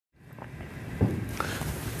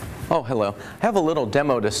Oh, hello. I have a little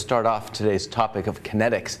demo to start off today's topic of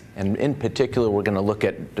kinetics, and in particular we're going to look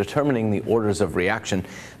at determining the orders of reaction.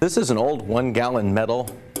 This is an old 1-gallon metal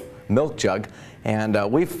milk jug, and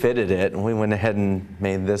we fitted it, and we went ahead and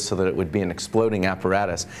made this so that it would be an exploding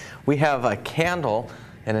apparatus. We have a candle,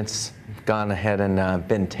 and it's gone ahead and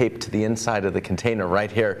been taped to the inside of the container right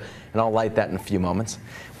here, and I'll light that in a few moments.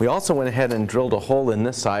 We also went ahead and drilled a hole in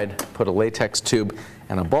this side, put a latex tube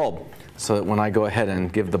and a bulb, so that when I go ahead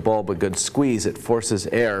and give the bulb a good squeeze, it forces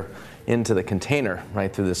air into the container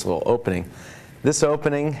right through this little opening. This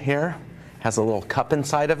opening here has a little cup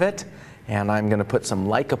inside of it, and I'm going to put some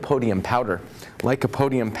lycopodium powder.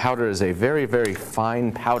 Lycopodium powder is a very, very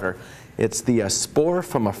fine powder. It's the spore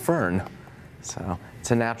from a fern, so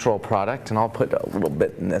it's a natural product, and I'll put a little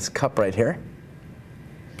bit in this cup right here.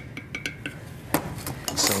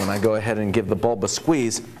 So when I go ahead and give the bulb a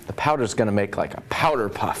squeeze, the powder is going to make like a powder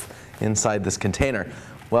puff inside this container.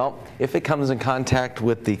 Well, if it comes in contact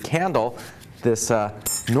with the candle, this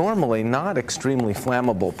normally not extremely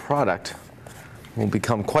flammable product will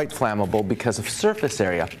become quite flammable because of surface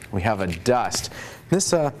area. We have a dust.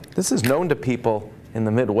 This is known to people in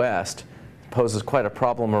the Midwest. It poses quite a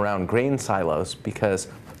problem around grain silos because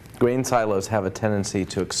grain silos have a tendency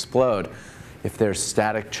to explode if there's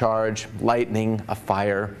static charge, lightning, a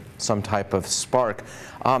fire, some type of spark.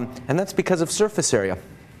 And that's because of surface area.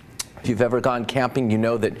 If you've ever gone camping, you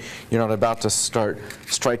know that you're not about to start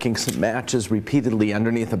striking some matches repeatedly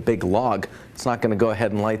underneath a big log. It's not going to go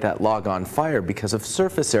ahead and light that log on fire because of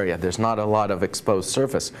surface area. There's not a lot of exposed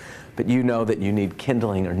surface. But you know that you need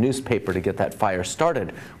kindling or newspaper to get that fire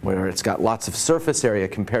started, where it's got lots of surface area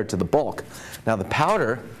compared to the bulk. Now the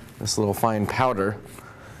powder, this little fine powder,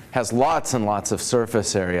 has lots and lots of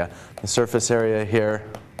surface area. The surface area here,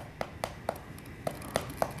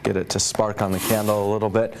 get it to spark on the candle a little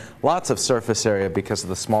bit. Lots of surface area because of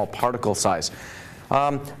the small particle size.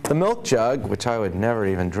 The milk jug, which I would never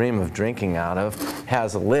even dream of drinking out of,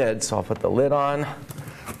 has a lid, so I'll put the lid on.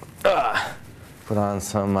 Put on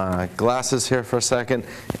some glasses here for a second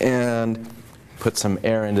and put some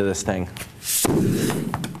air into this thing.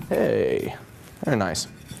 Hey, very nice.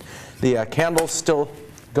 The candle's still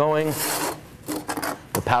going.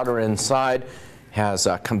 The powder inside has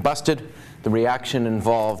combusted. The reaction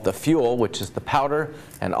involved the fuel, which is the powder,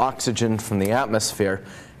 and oxygen from the atmosphere.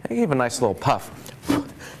 It gave a nice little puff.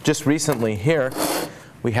 Just recently here,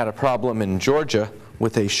 we had a problem in Georgia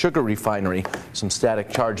with a sugar refinery. Some static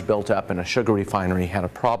charge built up, and a sugar refinery had a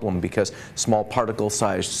problem because small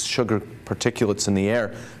particle-sized sugar particulates in the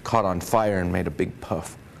air caught on fire and made a big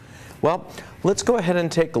puff. Well, let's go ahead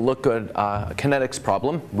and take a look at a kinetics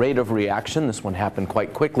problem, rate of reaction. This one happened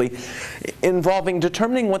quite quickly, involving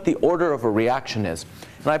determining what the order of a reaction is.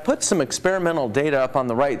 And I put some experimental data up on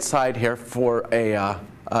the right side here for a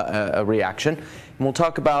reaction. And we'll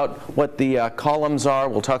talk about what the columns are.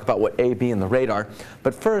 We'll talk about what A, B, and the rate are.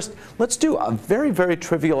 But first, let's do a very, very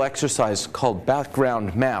trivial exercise called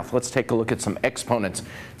background math. Let's take a look at some exponents.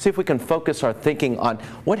 See if we can focus our thinking on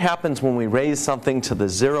what happens when we raise something to the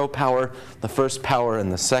 0 power, the first power,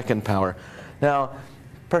 and the second power. Now,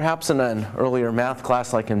 perhaps in an earlier math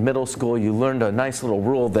class, like in middle school, you learned a nice little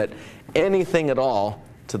rule that anything at all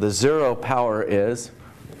to the 0 power is,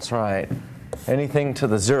 that's right, anything to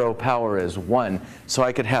the 0 power is 1. So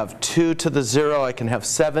I could have 2 to the 0, I can have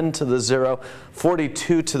 7 to the 0,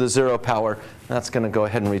 42 to the 0 power. That's going to go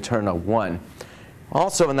ahead and return a 1.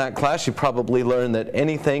 Also in that class, you probably learned that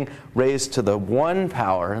anything raised to the 1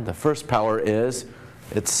 power, the first power, is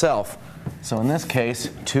itself. So in this case,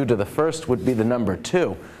 2 to the first would be the number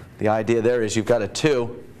 2. The idea there is you've got a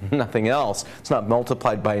 2, nothing else. It's not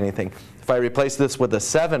multiplied by anything. If I replace this with a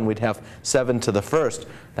 7, we'd have 7 to the first.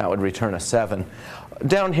 That would return a 7.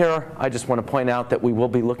 Down here, I just want to point out that we will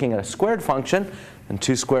be looking at a squared function, and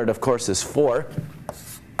 2 squared, of course, is 4.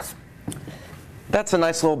 That's a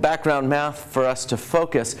nice little background math for us to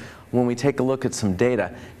focus when we take a look at some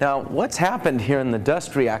data. Now, what's happened here in the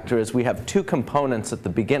dust reactor is we have 2 components at the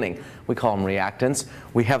beginning. We call them reactants.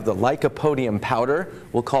 We have the lycopodium powder,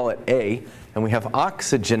 we'll call it A, and we have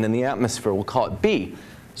oxygen in the atmosphere, we'll call it B.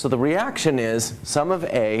 So the reaction is some of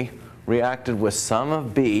A reacted with some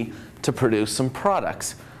of B to produce some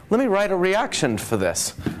products. Let me write a reaction for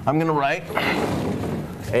this. I'm going to write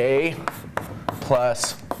A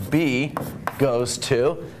plus B goes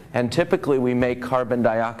to, and typically we make carbon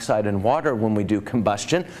dioxide and water when we do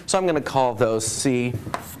combustion, so I'm going to call those C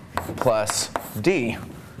plus D.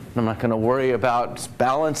 I'm not going to worry about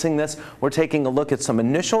balancing this. We're taking a look at some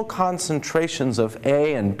initial concentrations of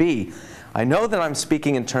A and B. I know that I'm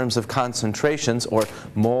speaking in terms of concentrations or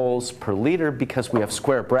moles per liter because we have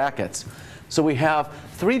square brackets. So we have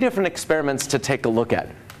 3 different experiments to take a look at.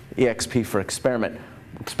 EXP for experiment.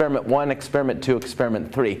 Experiment 1, experiment 2,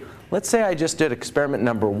 experiment 3. Let's say I just did experiment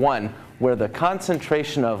number 1, where the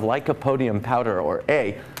concentration of lycopodium powder, or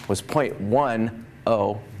A, was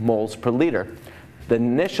 0.10 moles per liter. The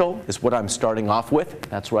initial is what I'm starting off with.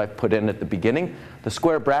 That's what I put in at the beginning. The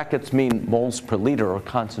square brackets mean moles per liter, or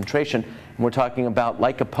concentration. And we're talking about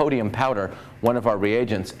lycopodium powder, one of our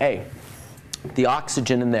reagents, A. The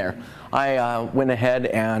oxygen in there, I went ahead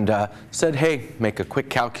and said, hey, make a quick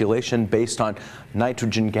calculation based on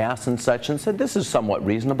nitrogen gas and such, and said this is somewhat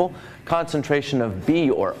reasonable. Concentration of B,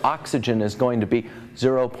 or oxygen, is going to be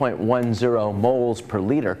 0.10 moles per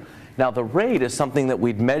liter. Now the rate is something that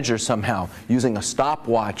we'd measure somehow using a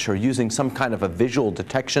stopwatch or using some kind of a visual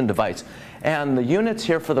detection device. And the units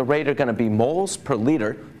here for the rate are going to be moles per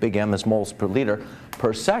liter, big M is moles per liter,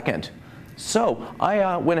 per second. So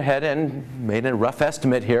I went ahead and made a rough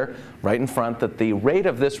estimate here right in front that the rate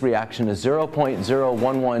of this reaction is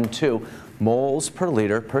 0.0112 moles per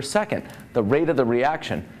liter per second. The rate of the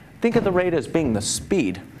reaction. Think of the rate as being the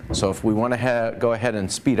speed. So if we want to go ahead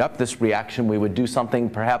and speed up this reaction, we would do something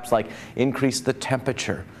perhaps like increase the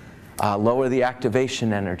temperature, lower the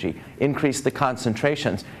activation energy, increase the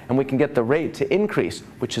concentrations, and we can get the rate to increase,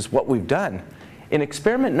 which is what we've done. In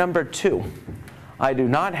experiment number 2, I do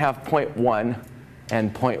not have 0.1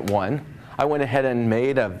 and 0.1. I went ahead and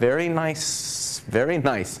made a very nice,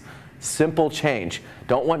 simple change.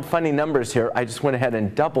 Don't want funny numbers here. I just went ahead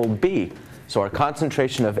and doubled B. So our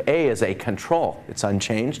concentration of A is a control. It's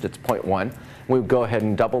unchanged. It's 0.1. We would go ahead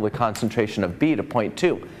and double the concentration of B to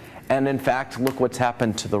 0.2. And in fact, look what's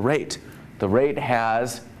happened to the rate. The rate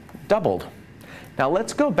has doubled. Now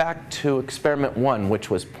let's go back to experiment 1,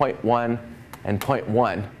 which was 0.1 and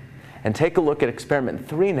 0.1. And take a look at experiment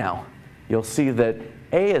 3 now. You'll see that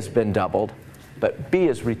A has been doubled, but B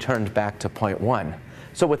is returned back to 0.1.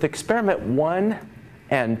 So with experiment 1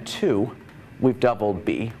 and 2, we've doubled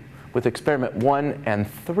B. With experiment 1 and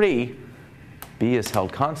 3, B is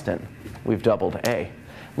held constant. We've doubled A.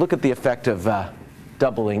 Look at the effect of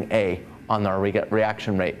doubling A on our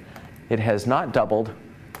reaction rate. It has not doubled.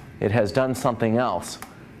 It has done something else.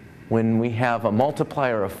 When we have a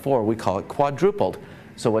multiplier of 4, we call it quadrupled.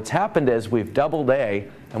 So what's happened is we've doubled A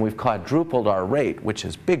and we've quadrupled our rate, which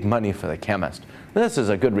is big money for the chemist. This is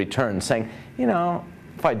a good return, saying, you know,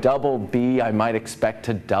 if I double B, I might expect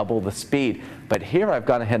to double the speed. But here I've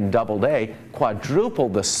gone ahead and doubled A,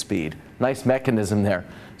 quadrupled the speed. Nice mechanism there.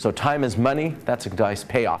 So time is money. That's a nice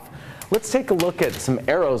payoff. Let's take a look at some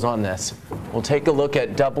arrows on this. We'll take a look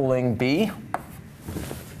at doubling B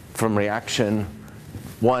from reaction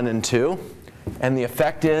 1 and 2. And the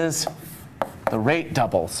effect is the rate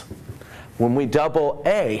doubles. When we double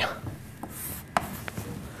A,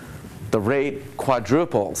 the rate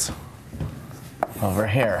quadruples over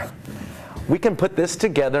here. We can put this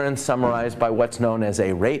together and summarize by what's known as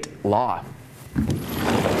a rate law.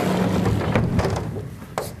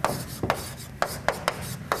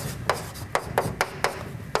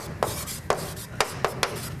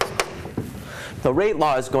 The rate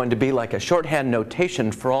law is going to be like a shorthand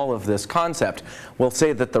notation for all of this concept. We'll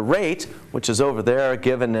say that the rate, which is over there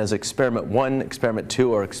given as experiment 1, experiment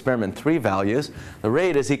 2, or experiment 3 values, the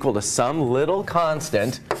rate is equal to some little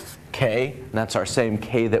constant, K, and that's our same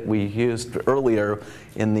K that we used earlier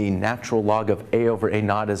in the natural log of A over A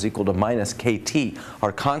naught is equal to minus KT,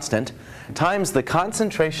 our constant, times the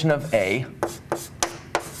concentration of A,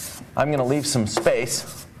 I'm going to leave some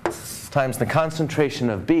space, times the concentration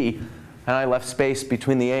of B, and I left space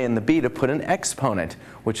between the A and the B to put an exponent,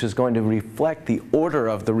 which is going to reflect the order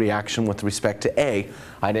of the reaction with respect to A.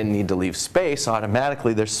 I didn't need to leave space.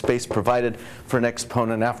 Automatically, there's space provided for an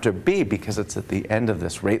exponent after B because it's at the end of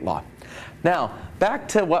this rate law. Now, back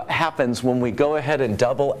to what happens when we go ahead and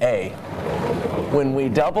double A. When we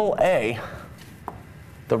double A,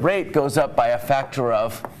 the rate goes up by a factor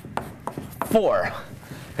of 4.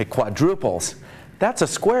 It quadruples. That's a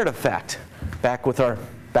squared effect. Back with our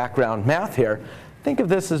background math here, think of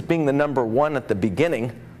this as being the number 1 at the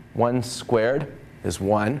beginning. 1 squared is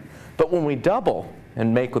 1. But when we double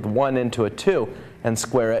and make with 1 into a 2 and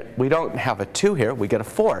square it, we don't have a 2 here, we get a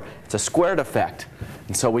 4. It's a squared effect.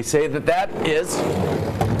 And so we say that that is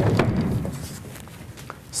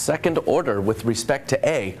second order with respect to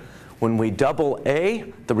A. When we double A,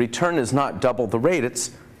 the return is not double the rate,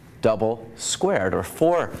 it's double squared, or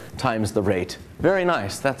 4 times the rate. Very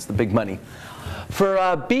nice. That's the big money.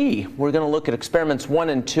 For B, we're going to look at experiments 1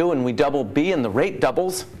 and 2, and we double B and the rate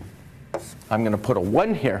doubles. I'm going to put a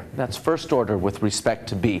 1 here. That's first order with respect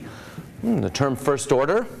to B. The term first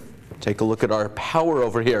order, take a look at our power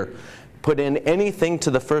over here. Put in anything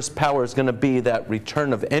to the first power is going to be that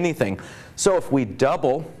return of anything. So if we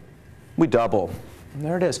double, we double. And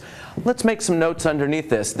there it is. Let's make some notes underneath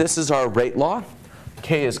this. This is our rate law.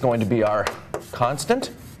 K is going to be our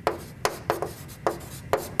constant.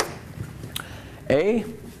 A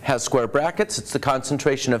has square brackets. It's the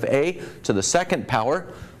concentration of A to the second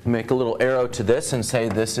power. Make a little arrow to this and say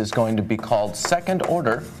this is going to be called second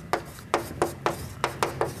order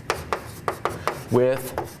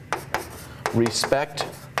with respect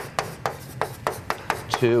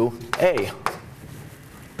to A.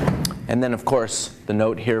 And then, of course, the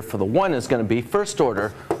note here for the 1 is going to be first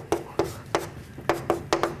order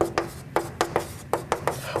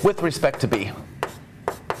with respect to B.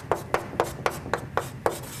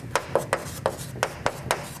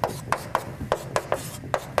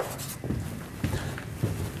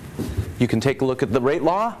 You can take a look at the rate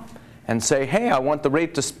law and say, hey, I want the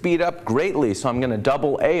rate to speed up greatly, so I'm going to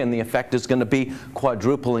double A, and the effect is going to be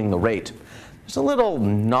quadrupling the rate. There's a little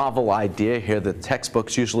novel idea here that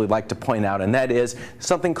textbooks usually like to point out, and that is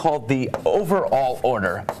something called the overall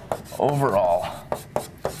order. Overall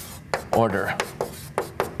order.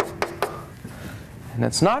 And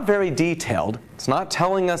it's not very detailed. It's not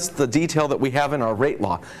telling us the detail that we have in our rate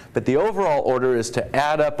law, but the overall order is to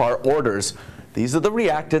add up our orders. These are the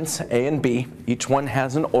reactants, A and B. Each one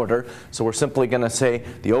has an order, so we're simply going to say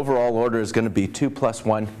the overall order is going to be 2 plus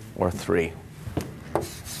 1, or 3.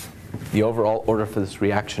 The overall order for this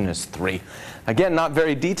reaction is 3. Again, not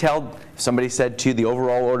very detailed. If somebody said to you the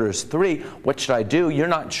overall order is 3, what should I do? You're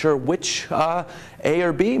not sure which A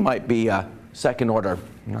or B might be second order.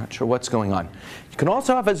 You're not sure what's going on. You can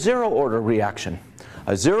also have a zero order reaction.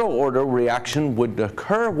 A zero order reaction would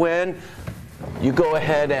occur when you go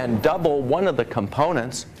ahead and double one of the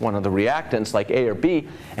components, one of the reactants like A or B,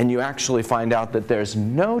 and you actually find out that there's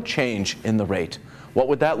no change in the rate. What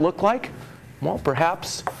would that look like? Well,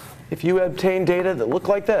 perhaps if you obtain data that look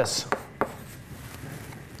like this.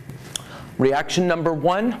 Reaction number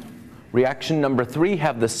 1, reaction number 3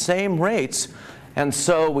 have the same rates, and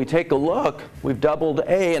so we take a look, we've doubled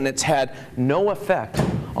A and it's had no effect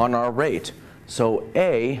on our rate. So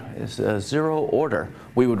A is a zero order.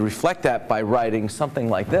 We would reflect that by writing something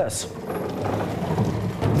like this.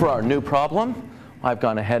 For our new problem, I've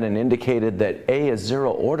gone ahead and indicated that A is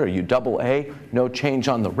zero order. You double A, no change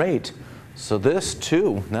on the rate. So this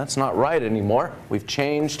too, that's not right anymore. We've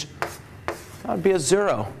changed, that would be a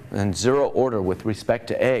 0, and zero order with respect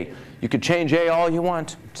to A. You could change A all you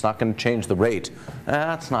want. It's not going to change the rate.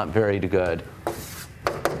 That's not very good.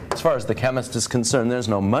 As far as the chemist is concerned, there's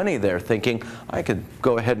no money there, thinking I could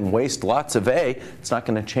go ahead and waste lots of A. It's not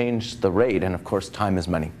going to change the rate, and of course time is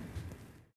money.